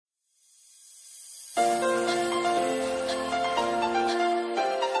I'm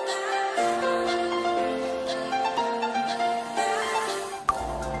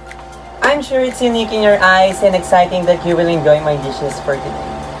sure it's unique in your eyes and exciting that you will enjoy my dishes for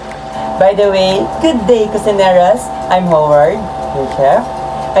today. By the way, good day cocineras! I'm Howard, your chef,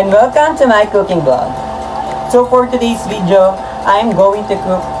 and welcome to my cooking blog. So for today's video, I'm going to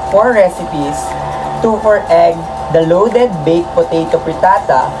cook 4 recipes: 2 for egg, the loaded baked potato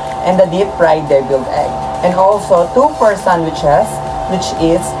frittata, and the deep fried deviled egg. And also 2 for sandwiches, which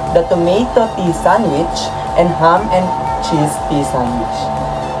is the tomato tea sandwich and ham and cheese tea sandwich.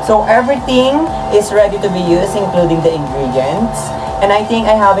 So everything is ready to be used, including the ingredients. And I think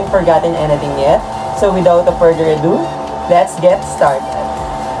I haven't forgotten anything yet. So without further ado, let's get started.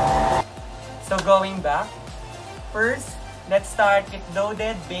 So going back, first, let's start with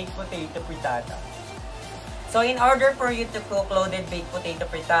loaded baked potato frittata. So in order for you to cook loaded baked potato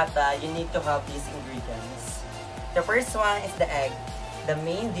frittata, you need to have these ingredients. The first one is the egg, the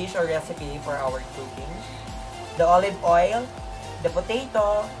main dish or recipe for our cooking. The olive oil, the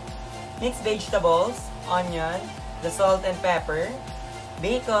potato, mixed vegetables, onion, the salt and pepper,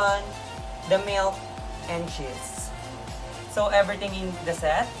 bacon, the milk, and cheese. So everything in the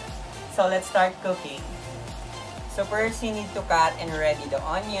set. So let's start cooking. So first you need to cut and ready the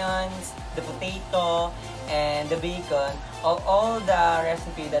onions, the potato, and the bacon, all the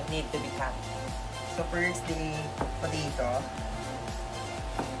recipe that need to be cut. So first the potato.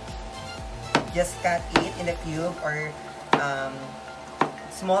 Just cut it in a cube or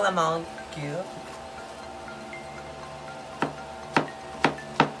small amount cube.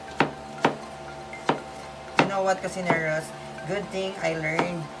 You know what, cocineros? Good thing I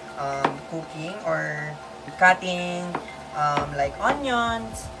learned cooking or cutting like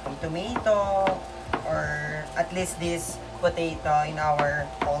onions, tomato, or at least this potato in our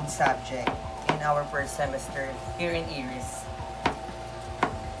old subject in our first semester here in Iris.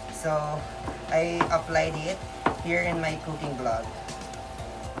 So I applied it here in my cooking blog.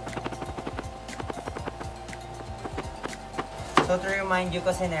 So to remind you,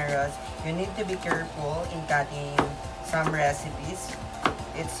 cocineros, you need to be careful in cutting some recipes.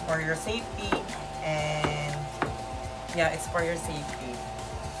 It's for your safety, and yeah, it's for your safety.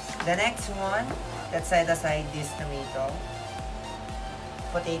 The next one, let's set aside this potato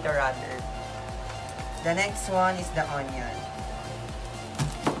rather. The next one is the onion.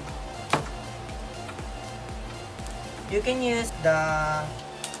 You can use the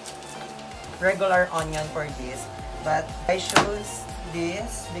regular onion for this, but I chose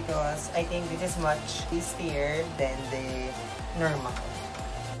this because I think this is much tastier than the normal.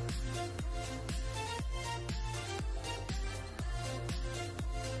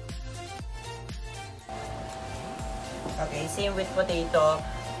 Okay, same with potato.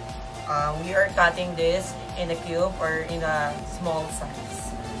 We are cutting this in a cube or in a small size.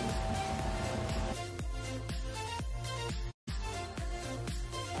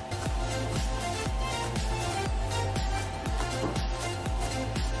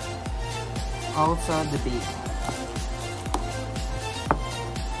 Also the bacon.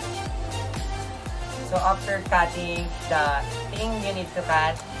 So after cutting the thing you need to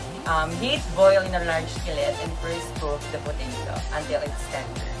cut, heat boil in a large skillet and first cook the potato until it's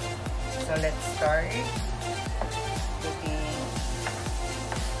tender. So let's start cooking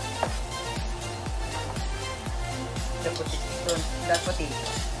the potato.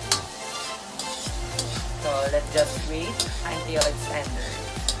 So let's just wait until it's tender.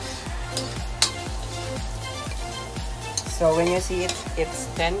 So when you see it's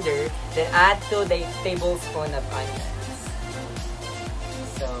tender, then add 2 tablespoons of onions.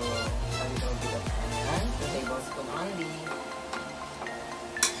 So a little bit of onion, 2 tablespoons only.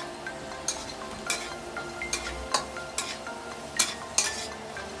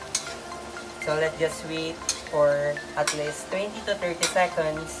 So let's just wait for at least 20 to 30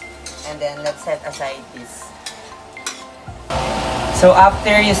 seconds, and then let's set aside this. So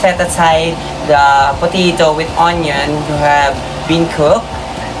after you set aside the potato with onion you have been cooked,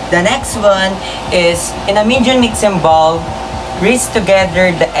 the next one is in a medium mixing bowl, whisk together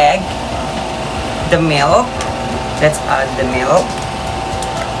the egg, the milk. Let's add the milk.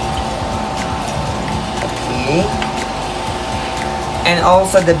 Okay. And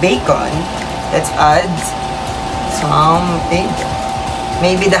also the bacon. Let's add some bacon.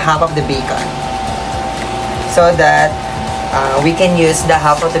 Maybe the half of the bacon. So that we can use the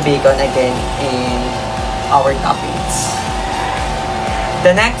half of the bacon again in our toppings.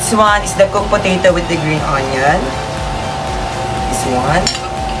 The next one is the cooked potato with the green onion. This one.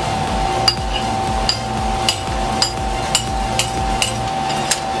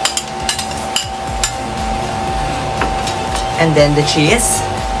 And then the cheese.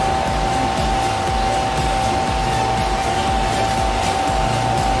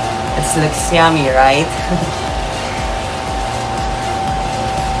 It looks yummy, right?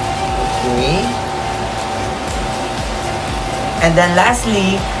 Okay. And then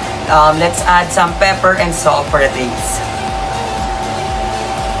lastly, let's add some pepper and salt for the taste.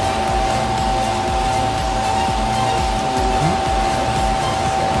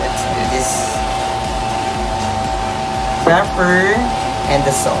 Pepper and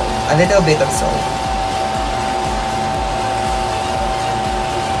the salt, a little bit of salt.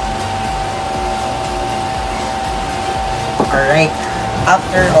 Alright,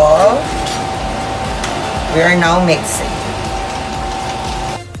 after all, we are now mixing.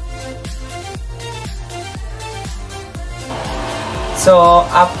 So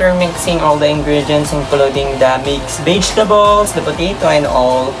after mixing all the ingredients, including the mixed vegetables, the potato and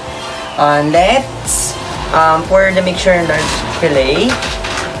all, let's pour the mixture in large fillet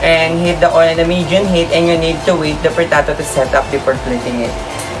and heat the oil in a medium heat, and you need to wait the frittata to set up before plating it.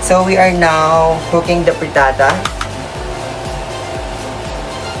 So we are now cooking the frittata.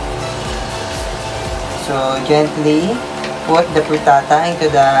 So gently put the frittata into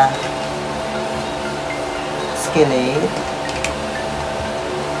the skillet.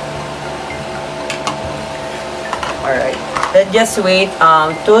 Alright. Let's just wait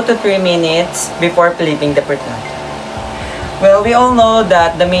 2 to 3 minutes before plating the frittata. Well, we all know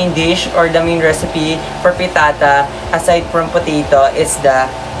that the main dish or the main recipe for frittata, aside from potato, is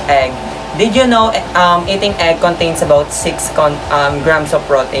the egg. Did you know eating egg contains about 6 grams of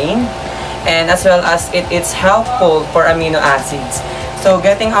protein? And as well as it's helpful for amino acids. So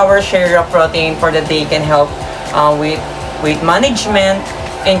getting our share of protein for the day can help with weight management,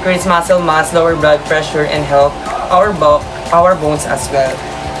 increase muscle mass, lower blood pressure, and help our bones as well.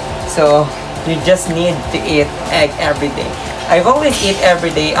 So you just need to eat egg every day. I've always eat egg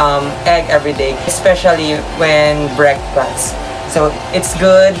every day, especially when breakfast. So it's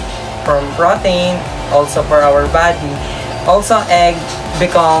good from protein, also for our body. Also, egg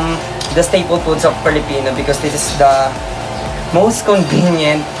become the staple foods of Filipino because this is the most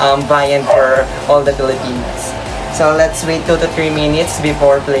convenient viand for all the Filipinos. So let's wait 2 to 3 minutes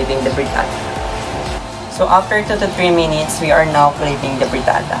before plating the frittata. So after 2 to 3 minutes, we are now plating the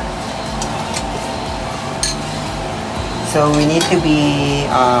frittata. So we need to be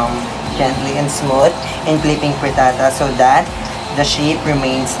gently and smooth in plating frittata so that the shape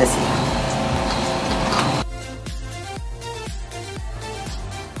remains the same.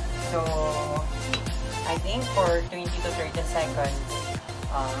 So I think for 20 to 30 seconds,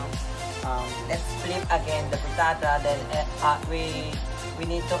 let's flip again the frittata. Then we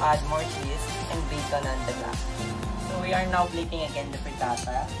need to add more cheese and bacon on the top. So we are now plating again the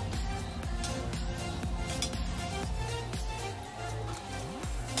frittata.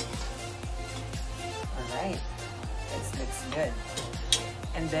 Alright, this looks good.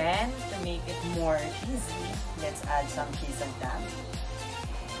 And then to make it more cheesy, let's add some cheese on top.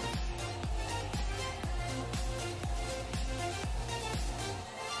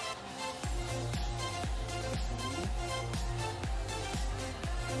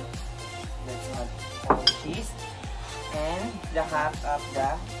 Cheese and the half of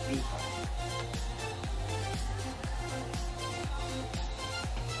the bacon.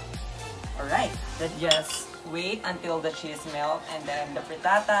 Alright, let's just wait until the cheese melts and then the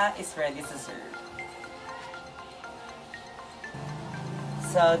frittata is ready to serve.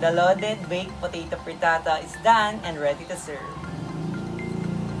 So the loaded baked potato frittata is done and ready to serve.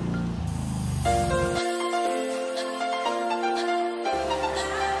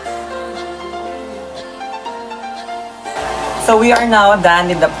 So we are now done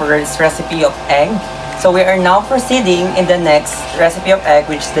with the first recipe of egg. So we are now proceeding in the next recipe of egg,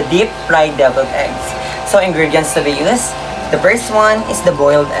 which is the deep fried deviled eggs. So ingredients to be used. The first one is the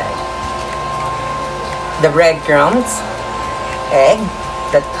boiled egg. The breadcrumbs, egg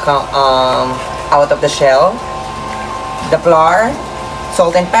that come out of the shell, the flour,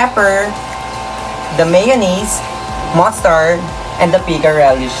 salt and pepper, the mayonnaise, mustard, and the pica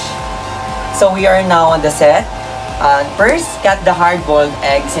relish. So we are now on the set. First, cut the hard-boiled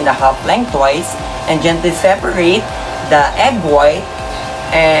eggs in the half lengthwise and gently separate the egg white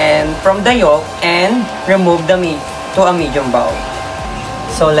and from the yolk and remove the meat to a medium bowl.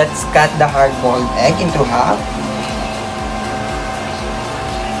 So let's cut the hard-boiled egg into half.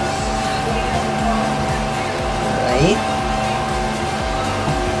 Right.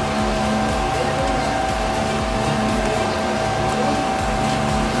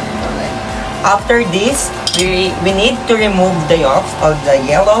 After this, we need to remove the yolks of the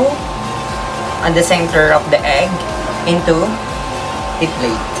yellow on the center of the egg into a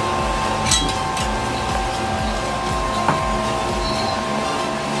plate.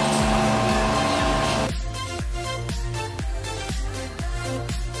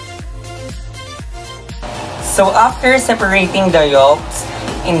 So after separating the yolks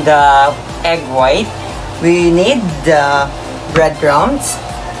in the egg white, we need the breadcrumbs,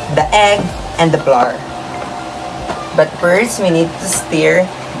 the egg, and the flour. But first, we need to stir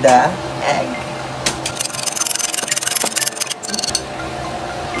the egg.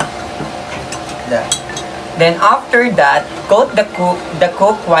 Then after that, coat the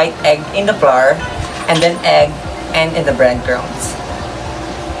cooked white egg in the flour, and then egg and in the breadcrumbs.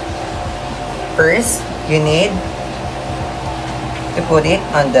 First, you need to put it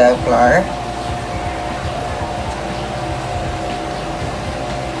on the flour.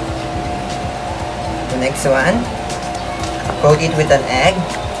 The next one, coat it with an egg.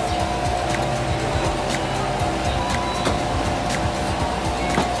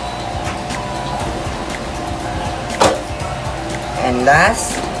 And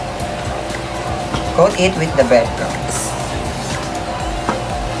last, coat it with the breadcrumbs.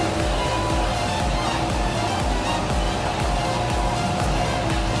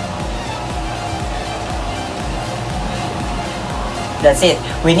 That's it.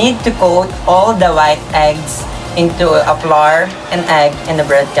 We need to coat all the white eggs into a flour and egg and the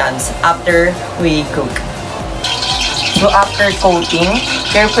breadcrumbs after we cook. So after coating,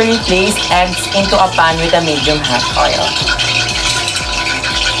 carefully place eggs into a pan with a medium hot oil.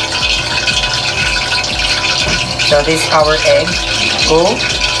 So this is our egg cooked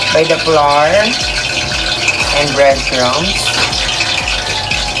by the flour and breadcrumbs.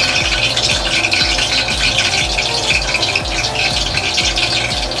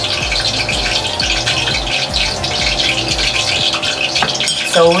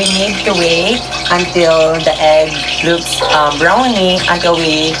 So we need to wait until the egg looks browny until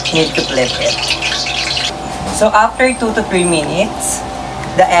we need to flip it. So after 2 to 3 minutes,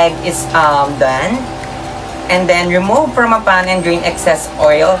 the egg is done. And then remove from a pan and drain excess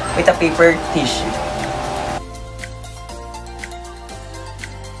oil with a paper tissue.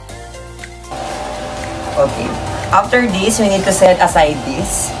 Okay. After this, we need to set aside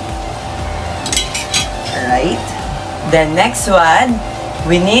this. Alright. Then next one,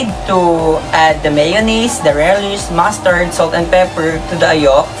 we need to add the mayonnaise, the relish, mustard, salt, and pepper to the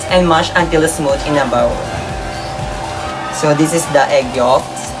yolks and mash until smooth in a bowl. So this is the egg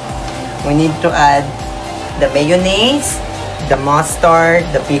yolks. We need to add the mayonnaise, the mustard,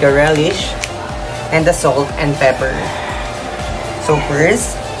 the pickle relish, and the salt and pepper. So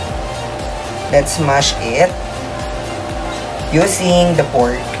first, let's mash it using the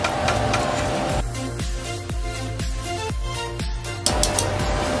fork.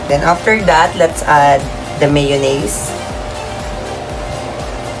 Then after that, let's add the mayonnaise.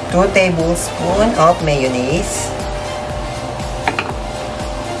 2 tablespoons of mayonnaise.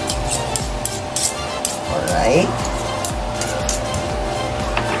 Alright.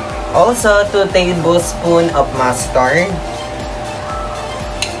 Also 2 tablespoons of mustard.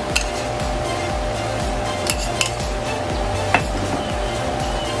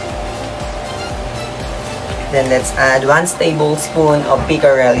 Then let's add 1 tablespoon of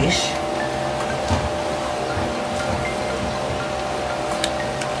pickle relish.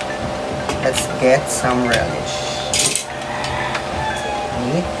 Let's get some relish.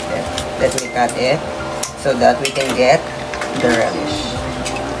 Let me cut it so that we can get the relish.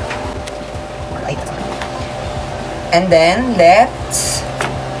 Right. And then let's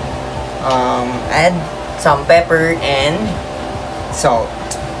add some pepper and salt.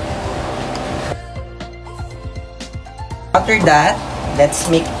 After that, let's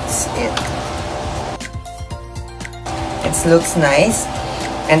mix it. It looks nice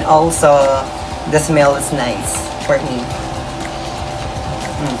and also the smell is nice for me.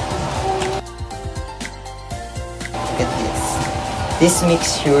 Look at this. This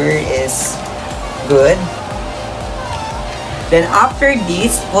mixture is good. Then after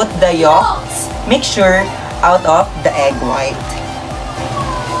this, put the yolks mixture out of the egg white.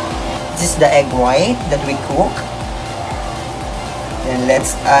 This is the egg white that we cook. Then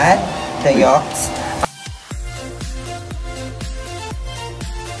let's add the yolks.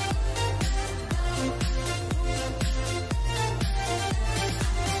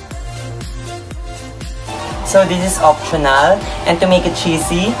 So this is optional, and to make it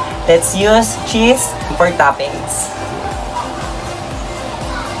cheesy, let's use cheese for toppings.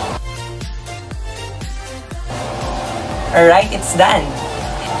 Alright, it's done.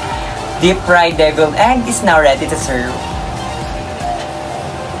 Deep fried deviled egg is now ready to serve.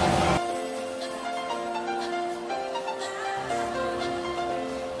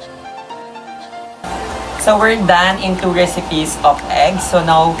 So we're done in 2 recipes of eggs. So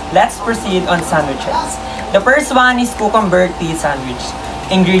now let's proceed on sandwiches. The first one is cucumber tea sandwich.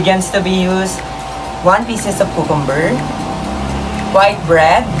 Ingredients to be used: 1 pieces of cucumber, white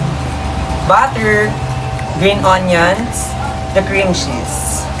bread, butter, green onions, the cream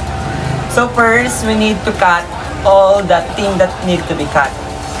cheese. So first, we need to cut all the things that need to be cut.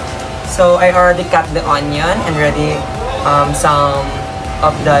 So I already cut the onion and ready some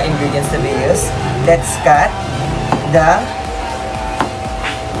of the ingredients to be used. Let's cut the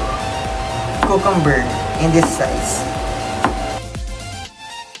cucumber in this size.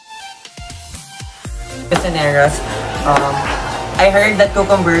 Kusineros, I heard that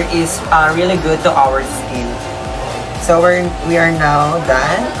cucumber is really good to our skin. So we are now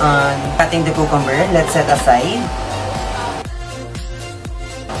done on cutting the cucumber. Let's set aside.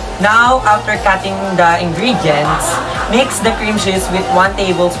 Now, after cutting the ingredients, mix the cream cheese with 1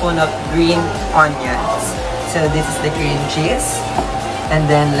 tablespoon of green onions. So this is the cream cheese. And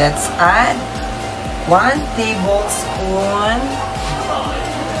then let's add 1 tablespoon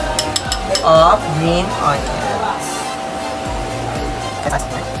of green onions.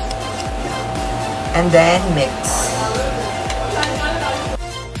 And then mix.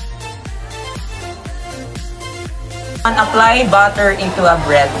 And apply butter into a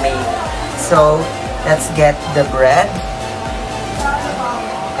bread made. So let's get the bread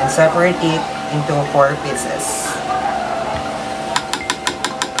and separate it into 4 pieces.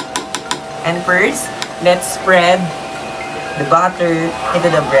 And first, let's spread the butter into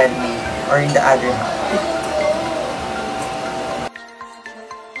the bread made, or in the other half.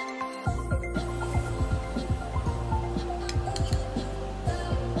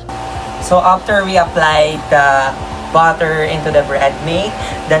 So after we apply the butter into the bread made,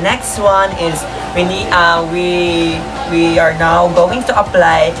 the next one is we are now going to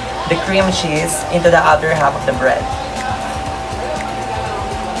apply the cream cheese into the other half of the bread.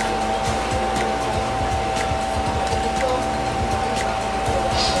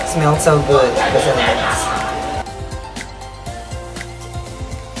 Smells so good, doesn't it?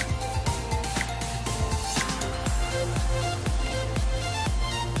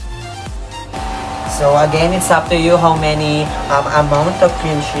 So again, it's up to you how many amount of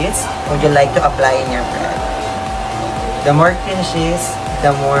cream cheese would you like to apply in your bread. The more cream cheese, the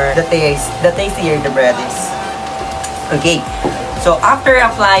tastier the bread is. Okay, so after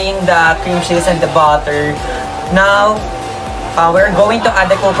applying the cream cheese and the butter, now we're going to add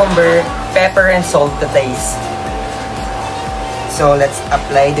the cucumber, pepper, and salt to taste. So let's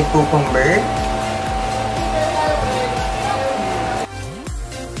apply the cucumber.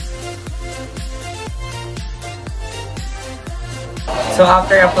 So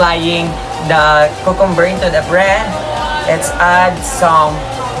after applying the cucumber into the bread, let's add some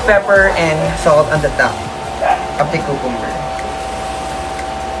pepper and salt on the top of the cucumber.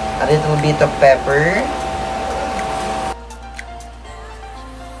 A little bit of pepper.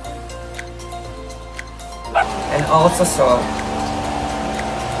 And also salt.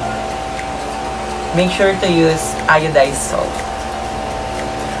 Make sure to use iodized salt.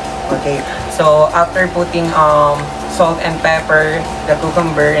 Okay, so after putting salt and pepper, the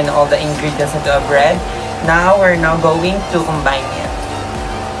cucumber, and all the ingredients into a bread, now we're going to combine it.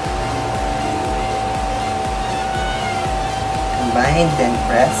 Combine, then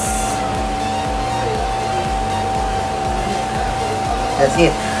press. That's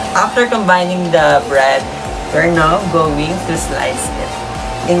it. After combining the bread, we're now going to slice it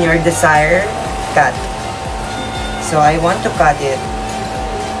in your desired cut. So I want to cut it.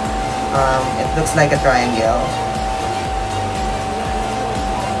 It looks like a triangle.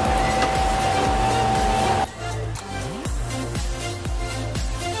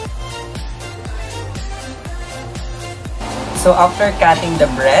 So after cutting the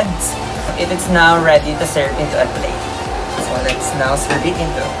breads, it is now ready to serve into a plate. So let's now serve it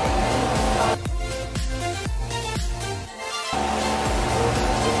into a plate.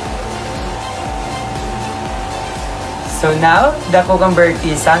 So now, the cucumber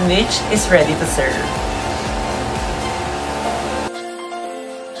tea sandwich is ready to serve.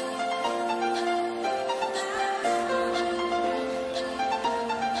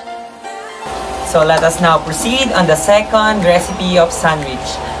 So let us now proceed on the second recipe of sandwich,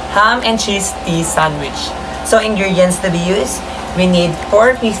 ham and cheese tea sandwich. So ingredients to be used, we need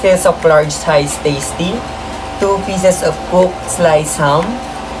 4 pieces of large size tasty, 2 pieces of cooked sliced ham,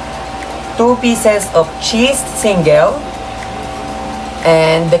 2 pieces of cheese single,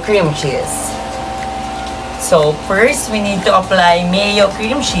 and the cream cheese. So first, we need to apply mayo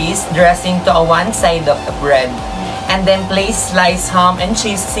cream cheese dressing to one side of the bread. And then place sliced ham and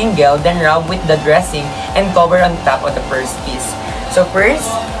cheese single, then rub with the dressing and cover on top of the first piece. So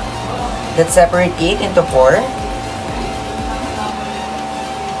first, let's separate it into 4.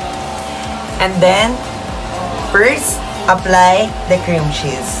 And then, first, apply the cream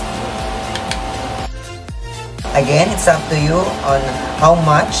cheese. Again, it's up to you on how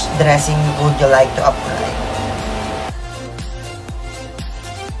much dressing would you like to apply.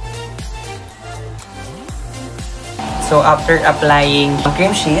 So after applying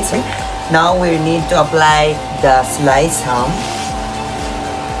cream cheese, now we need to apply the sliced ham.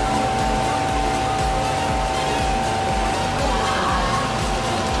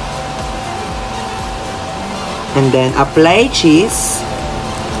 And then apply cheese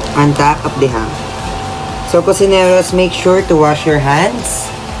on top of the ham. So cocineros, make sure to wash your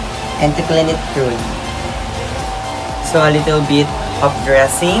hands and to clean it through. So a little bit of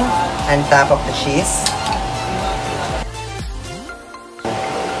dressing on top of the cheese.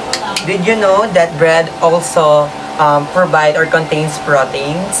 Did you know that bread also provide or contains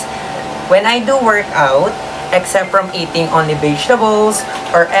proteins? When I do work out, except from eating only vegetables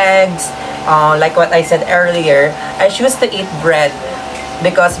or eggs, like what I said earlier, I choose to eat bread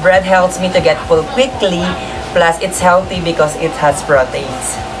because bread helps me to get full quickly, plus it's healthy because it has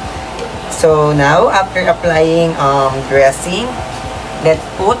proteins. So now, after applying dressing, let's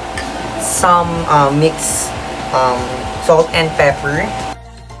put some mixed salt and pepper.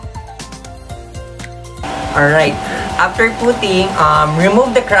 Alright, after putting,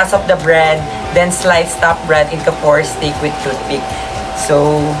 remove the crust of the bread, then slice top bread into 4 sticks with toothpick.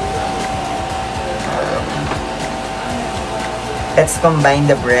 So, let's combine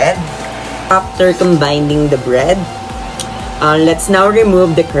the bread. After combining the bread, let's now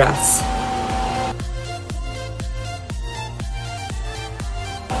remove the crust.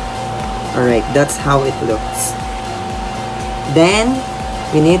 Alright, that's how it looks. Then,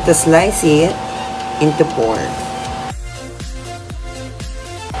 we need to slice it into 4.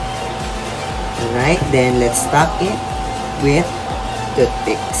 Alright, then let's top it with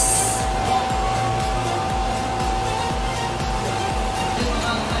toothpicks.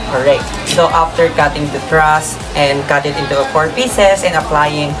 Alright, so after cutting the crust and cut it into 4 pieces and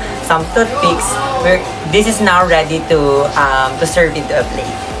applying some toothpicks, this is now ready to serve into a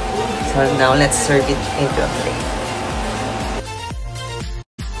plate. So now let's serve it into a plate.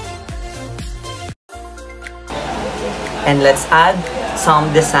 And let's add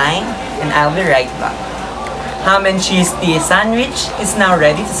some design and I'll be right back. Ham and cheese tea sandwich is now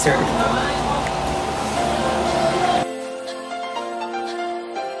ready to serve.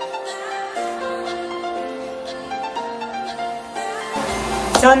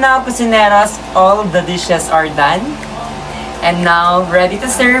 So now, cocineros, all the dishes are done. And now, ready to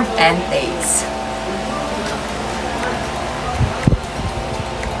serve and taste.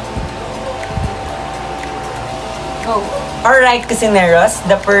 Alright, cocineros,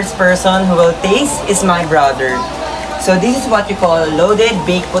 the first person who will taste is my brother. So this is what we call loaded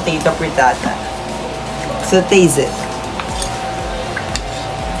baked potato frittata. So taste it.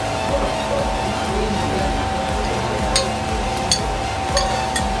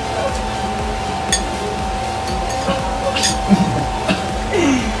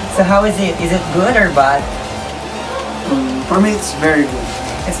 So how is it? Is it good or bad? For me, it's very good.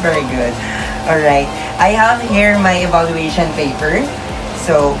 It's very good. Alright. I have here my evaluation paper.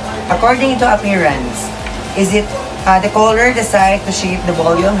 So, according to appearance, is it the color, the size, the shape, the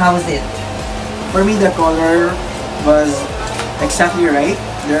volume? How is it? For me, the color was exactly right.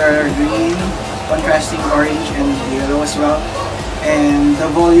 There are green, contrasting orange, and yellow as well. And the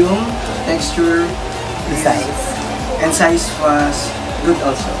volume, texture, The size. and size was good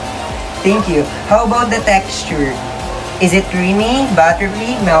also. Thank you. How about the texture? Is it creamy,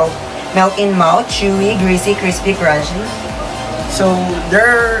 buttery, melt in mouth, chewy, greasy, crispy, crunchy? So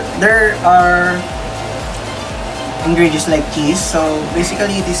there are ingredients like cheese. So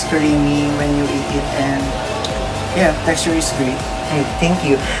basically, it is creamy when you eat it, and yeah, texture is great. Hey, thank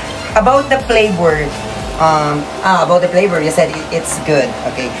you. About the flavor, you said it's good.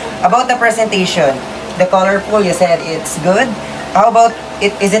 Okay. About the presentation, the colorful, you said it's good. How about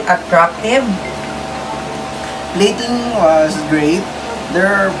it? Is it attractive? Plating was great. There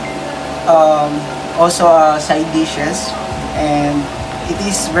are also side dishes, and it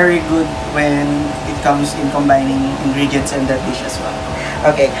is very good when it comes in combining ingredients in that dish as well.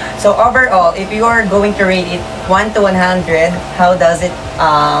 Okay. So overall, if you are going to rate it 1 to 100, how does it?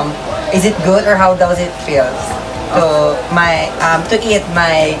 Is it good or how does it feel? To eat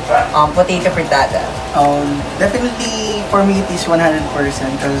my potato frittata. Definitely for me it is 100%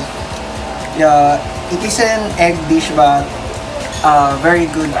 because Yeah, it is an egg dish, but very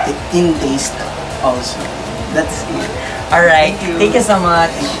good in taste also. That's it. Alright, thank you so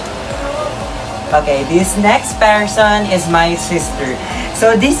much. Okay, this next person is my sister.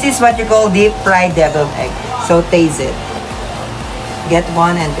 So this is what you call deep fried deviled egg. So taste it. Get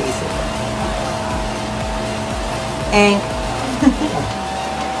one and taste it. And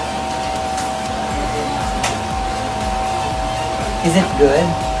is it good?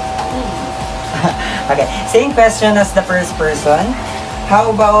 Okay, same question as the first person.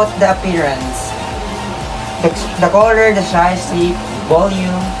 How about the appearance? The color, the size, shape,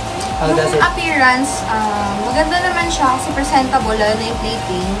 volume. How does it? Appearance, maganda naman siya kasi presentable na yung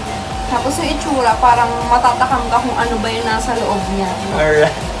plating. Tapos yung itsura, parang matatakam ka kung ano ba yung nasa loob niya.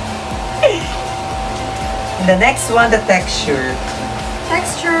 Alright. The next one, the texture.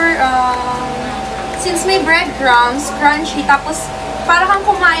 Texture, since may breadcrumbs, crunchy, tapos parang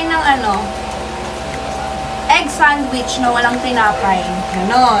kang kumain ng egg sandwich na walang tinapay.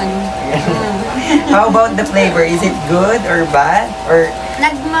 Ganon. How about the flavor? Is it good or bad? Or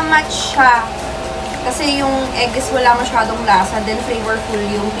Nagmamatch siya. Kasi yung egg is wala masyadong lasa, then flavorful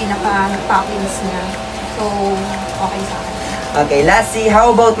yung pinaka-toppings niya. So, okay sa akin. okay, lastly,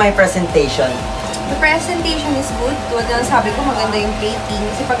 how about my presentation? The presentation is good. Tulad na sabi ko, maganda yung plating.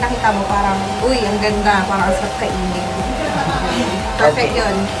 Kasi pag nakita mo, parang, uy, ang ganda. Parang ang sarap kainin. Perfect Okay.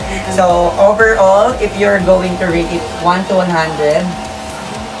 yun. So, overall, if you're going to rate it 1 to 100,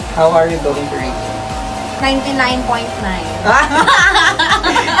 how are you going to rate it? 99.9.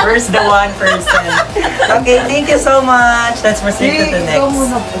 Where's the 1%? Okay, thank you so much. Let's proceed to the next.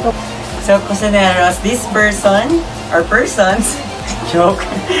 So, Cocineros, this person, or persons, joke,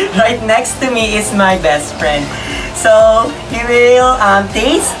 right next to me is my best friend. So, he will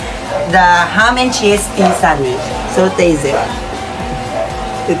taste the ham and cheese tea sandwich. So, taste it.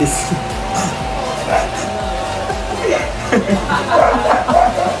 It is.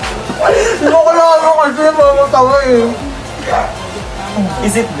 Hindi ko alam kasi mamatawa eh.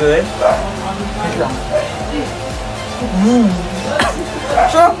 Is it good?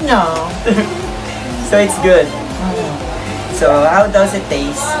 Sarap niya. So, it's good. So, how does it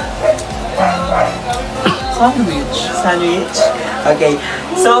taste? Sandwich. Sandwich. Okay.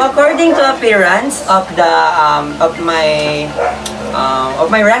 So according to appearance of the of my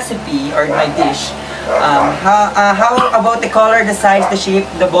recipe or my dish, how about the color, the size, the shape,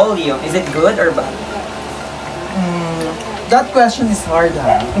 the volume? Is it good or bad? That question is hard,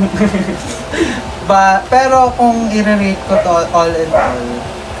 ha? Pero kung i-rate ko to all in all,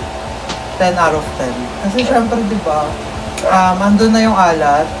 10 out of 10. Kasi syempre, di ba, andun na yung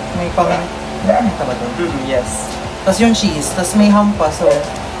alat, may may taba doon? Yes. Tapos yung cheese, tapos may ham pa, so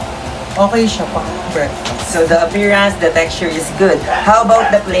okay siya pang breakfast. So the appearance, the texture is good. How about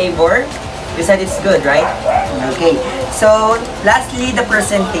the flavor? You said it's good, right? Okay. So lastly, the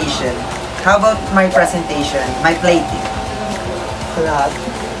presentation. How about my presentation, my plating? Lahat?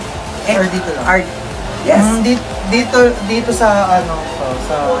 Or dito lang? Yes. Dito sa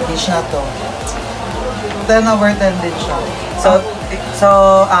sa dish na to. 10 over 10 din siya. So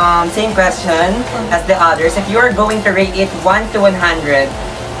same question as the others. If you are going to rate it 1 to 100,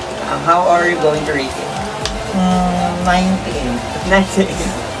 how are you going to rate it? 98. 98.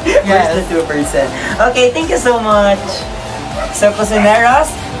 Yes. Where's the 2%? Okay, thank you so much. So,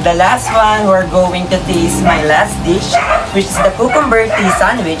 Cocineros, the last one who are going to taste my last dish, which is the cucumber tea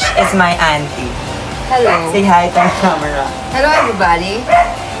sandwich, is my auntie. Hello. Say hi to the camera. Hello, everybody.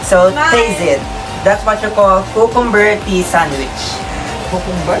 So, taste it. That's what you call cucumber tea sandwich.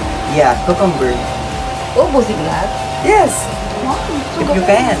 Cucumber? Yeah, cucumber. Ubusig lahat? Yes, if you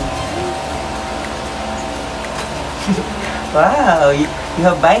can. Wow, you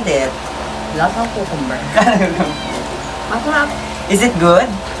have bite it. Lahat ng cucumber. Masarap. Is it good?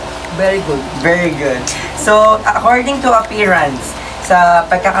 Very good. Very good. So, according to appearance, sa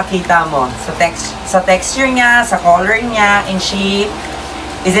pagkakakita mo, sa texture niya, sa color niya, in shape,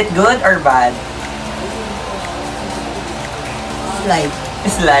 is it good or bad? Slight.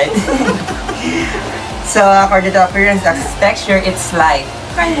 Slight. So, according to appearance, the texture, it's light.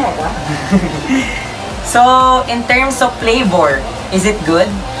 Kain mo ba? So, in terms of flavor, is it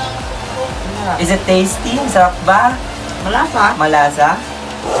good? Is it tasty? Sarap ba? Malasa. Malasa?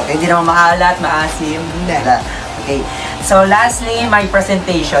 Okay, hindi naman maalat, maasim. Hindi. Okay. So, lastly, my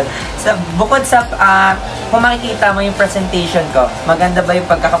presentation. So, bukod sa, kung makikita mo yung presentation ko, maganda ba yung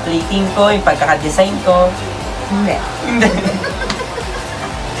pagkaka-plating ko, yung pagkaka-design ko? Hindi. Hindi.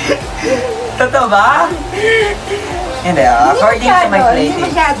 Totoo ba? Hindi. According to my plating. Hindi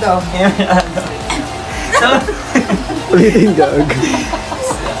masyado. So, Ulitin gag.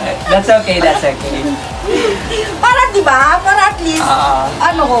 That's okay, that's okay. Para, di ba? Para at least,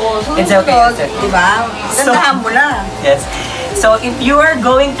 ano ko, It's okay, it's okay. Di ba? Gandahan mo na. Yes. So if you are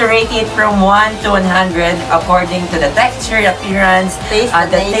going to rate it from 1 to 100 according to the texture, appearance, Taste,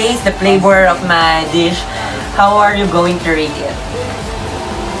 the taste, the flavor of my dish, how are you going to rate it?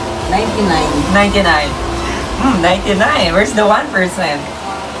 99. 99. 99. Where's the 1%?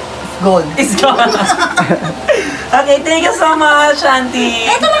 Gold. It's gone. Okay, thank you so much, Auntie.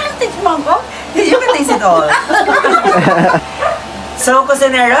 Ito lang ang tikman ko. You can taste it all. So,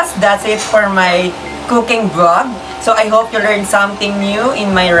 Cocineros, that's it for my cooking vlog. So, I hope you learned something new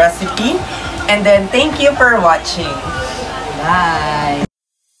in my recipe. And then, thank you for watching. Bye.